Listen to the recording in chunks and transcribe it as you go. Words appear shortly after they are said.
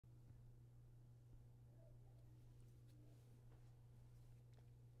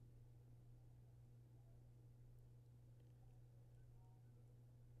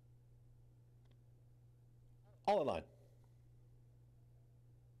All in line.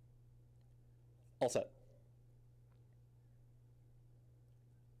 All set.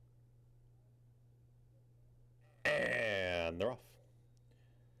 And they're off.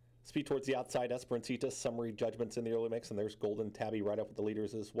 Speed towards the outside, Esperancita, Summary Judgments in the early mix, and there's Golden Tabby right up with the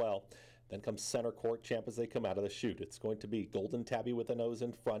leaders as well. Then comes Center Court Champ as they come out of the chute. It's going to be Golden Tabby with the nose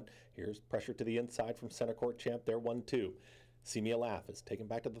in front. Here's pressure to the inside from Center Court Champ. They're 1-2. See Me a Laugh is taken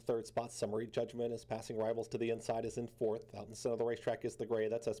back to the third spot. Summary Judgment is passing rivals to the inside, is in fourth. Out in the center of the racetrack is the gray.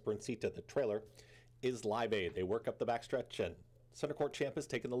 That's Esperancita. The trailer is Live Aid. They work up the backstretch, and Center Court Champ has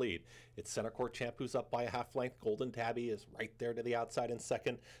taken the lead. It's Center Court Champ who's up by a half length. Golden Tabby is right there to the outside in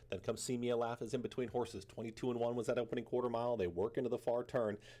second. Then comes See Me a Laugh is in between horses. 22-1 was that opening quarter mile. They work into the far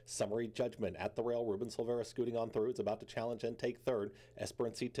turn. Summary Judgment at the rail. Ruben Silvera scooting on through. It's about to challenge and take third.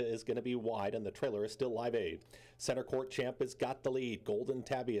 Esperancita is going to be wide, and the trailer is still Live Aid. Center Court Champ has got the lead. Golden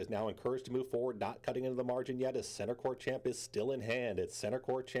Tabby is now encouraged to move forward, not cutting into the margin yet, as Center Court Champ is still in hand. It's Center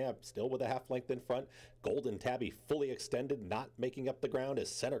Court Champ still with a half length in front. Golden Tabby fully extended, not making up the ground, as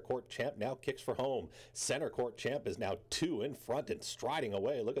Center Court Champ now kicks for home. Center Court Champ is now 2 in front and striding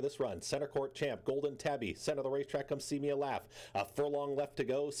away. Look at this run. Center Court Champ, Golden Tabby, center of the racetrack comes See Me a Laugh. A furlong left to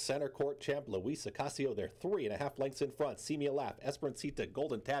go. Center Court Champ, Luis Ocasio, they're 3.5 lengths in front. See Me a Laugh, Esperancita,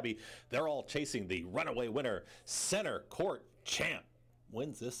 Golden Tabby, they're all chasing the runaway winner. Center Court Champ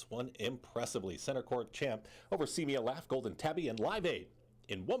wins this one impressively. Center Court Champ over See Me a Laugh, Golden Tabby, and Live Aid.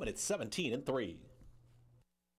 In 1 minute 17 and 3.